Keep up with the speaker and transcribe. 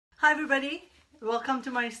Hi everybody, welcome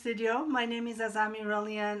to my studio. My name is Aazam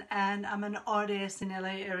Irilian and I'm an artist in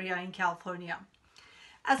LA area in California.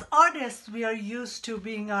 As artists, we are used to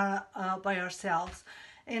being by ourselves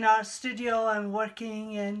in our studio and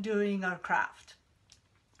working and doing our craft.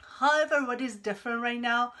 However, what is different right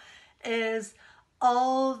now is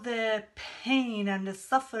all the pain and the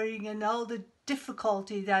suffering and all the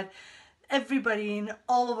difficulty that everybody in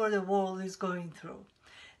all over the world is going through.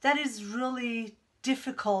 That is really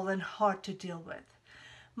difficult and hard to deal with.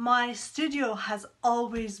 My studio has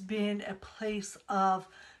always been a place of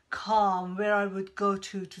calm where I would go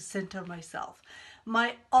to center myself.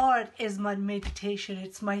 My art is my meditation.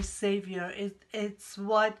 It's my savior. It's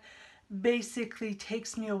what basically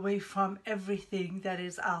takes me away from everything that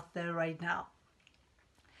is out there right now.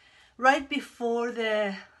 Right before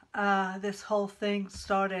this whole thing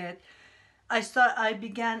started, I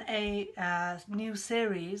began a new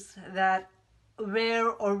series that where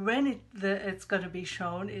or when it's going to be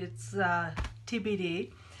shown, it's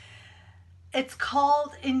TBD. It's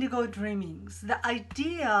called Indigo Dreamings. The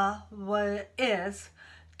idea is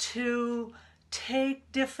to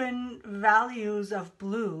take different values of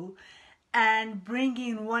blue and bring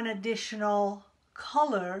in one additional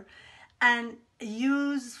color and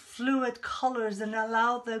use fluid colors and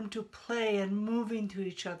allow them to play and move into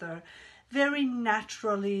each other very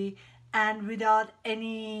naturally and without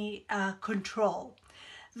any control.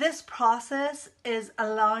 This process is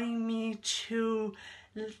allowing me to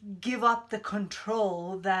give up the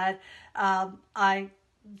control that I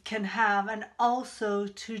can have, and also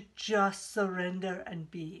to just surrender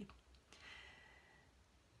and be.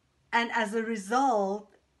 And as a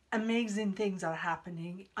result, amazing things are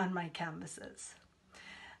happening on my canvases.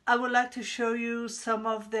 I would like to show you some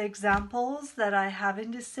of the examples that I have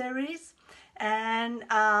in this series, and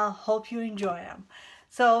hope you enjoy them.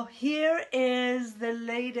 So here is the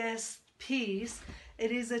latest piece.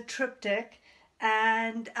 It is a triptych,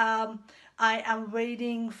 and I am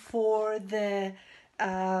waiting for the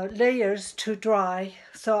layers to dry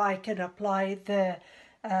so I can apply the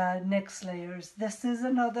next layers. This is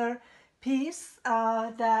another piece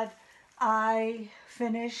that I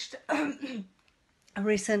finished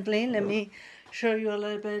recently. Let me show you a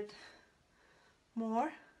little bit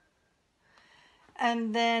more.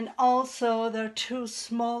 And then also there are two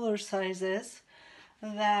smaller sizes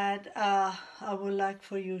that I would like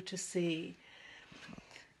for you to see.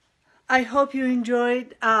 I hope you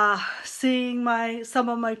enjoyed seeing some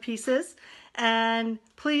of my pieces, and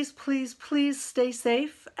please stay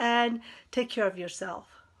safe and take care of yourself.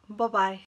 Bye-bye.